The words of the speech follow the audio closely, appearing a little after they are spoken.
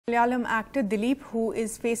Malayalam actor Dileep, who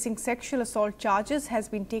is facing sexual assault charges, has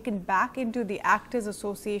been taken back into the Actors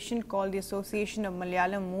Association called the Association of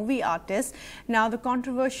Malayalam Movie Artists. Now, the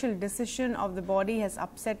controversial decision of the body has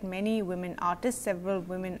upset many women artists. Several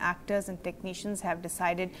women actors and technicians have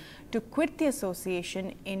decided to quit the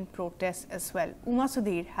association in protest as well. Uma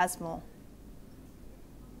Sudhir has more.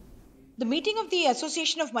 The meeting of the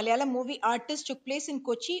Association of Malayalam Movie Artists took place in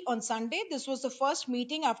Kochi on Sunday. This was the first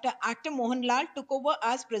meeting after actor Mohanlal took over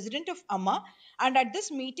as president of AMA. And at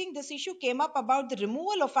this meeting, this issue came up about the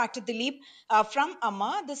removal of actor Dileep from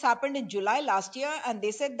AMA. This happened in July last year, and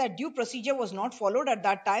they said that due procedure was not followed at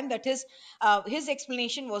that time, that his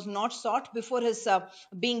explanation was not sought before his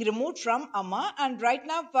being removed from AMA. And right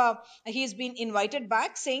now, he has been invited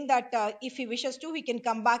back, saying that if he wishes to, he can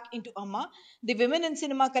come back into AMA. The Women in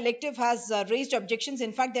Cinema Collective has raised objections.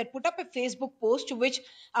 In fact, they had put up a Facebook post to which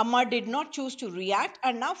AMA did not choose to react,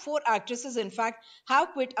 and now 4 actresses, in fact, have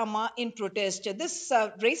quit AMA in protest. This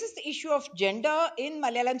raises the issue of gender in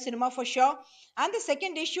Malayalam cinema for sure. And the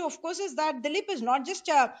second issue, of course, is that Dileep is not just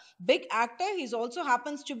a big actor; he also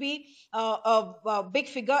happens to be a big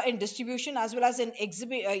figure in distribution as well as in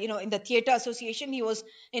in the theatre association. He was,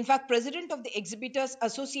 in fact, president of the Exhibitors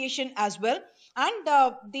Association as well. And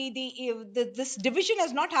this division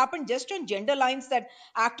has not happened just on gender lines, that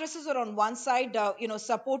actresses are on one side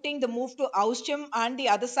supporting the move to oust him, and the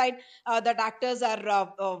other side that actors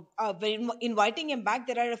are inviting him back.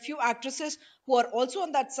 There are a few actresses who are also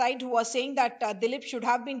on that side who are saying that Dilip should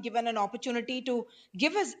have been given an opportunity to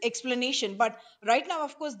give his explanation. But right now,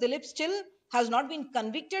 of course, Dilip still has not been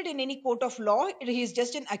convicted in any court of law. He is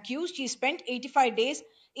just an accused. He spent 85 days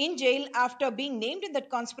in jail after being named in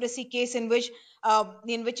that conspiracy case in which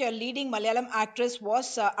a leading Malayalam actress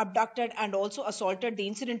was abducted and also assaulted. The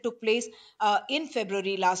incident took place in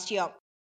February last year.